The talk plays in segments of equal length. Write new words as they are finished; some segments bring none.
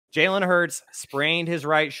Jalen Hurts sprained his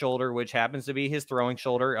right shoulder, which happens to be his throwing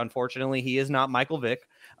shoulder. Unfortunately, he is not Michael Vick.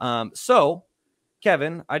 So,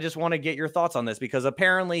 Kevin, I just want to get your thoughts on this because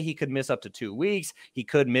apparently he could miss up to 2 weeks. He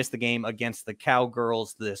could miss the game against the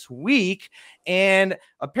Cowgirls this week. And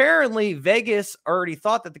apparently Vegas already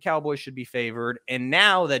thought that the Cowboys should be favored. And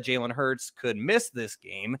now that Jalen Hurts could miss this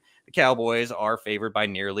game, the Cowboys are favored by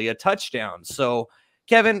nearly a touchdown. So,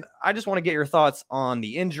 Kevin, I just want to get your thoughts on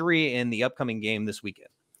the injury and the upcoming game this weekend.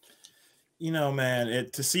 You know,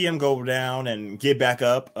 man, to see him go down and get back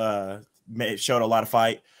up, it showed a lot of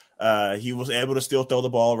fight. He was able to still throw the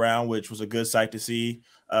ball around, which was a good sight to see.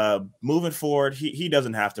 Moving forward, he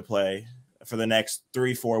doesn't have to play for the next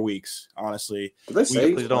 3-4 weeks. Honestly,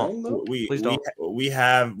 please don't. We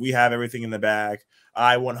have everything in the bag.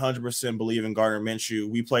 I 100% believe in Gardner Minshew.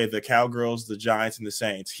 We play the Cowgirls, the Giants, and the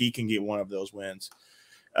Saints. He can get one of those wins.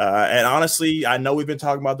 And honestly, I know we've been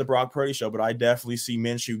talking about the Brock Purdy show, but I definitely see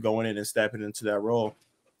Minshew going in and stepping into that role.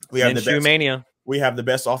 We have Minshew Mania. We have the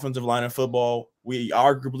best offensive line in football. We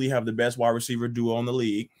arguably have the best wide receiver duo in the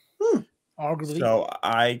league. Arguably. So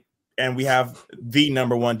we have the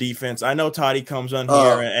 #1 defense. I know Toddy comes on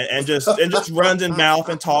here and just runs in mouth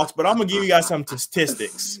and talks, but I'm gonna give you guys some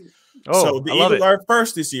statistics. So the Eagles are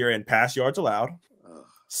first this year in pass yards allowed,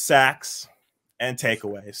 sacks, and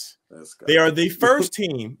takeaways. They are the first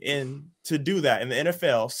team to do that in the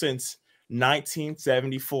NFL since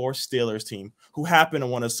 1974 Steelers team, who happened to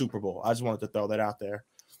win a Super Bowl. I just wanted to throw that out there.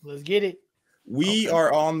 Let's get it. We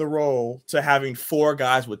are on the roll to having 4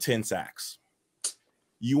 guys with 10 sacks.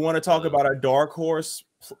 You want to talk about a dark horse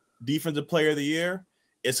defensive player of the year?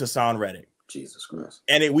 It's Hassan Reddick. Jesus Christ.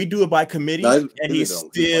 And we do it by committee, and he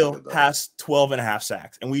still has 12.5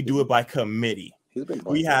 sacks, and we do it by committee.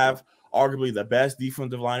 We have arguably the best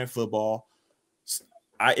defensive line in football.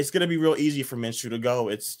 It's going to be real easy for Minshew to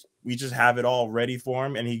go. We just have it all ready for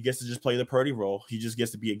him, and he gets to just play the Purdy role. He just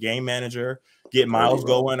gets to be a game manager, get Miles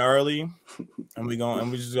going early, and we're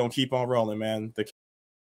just going to keep on rolling, man.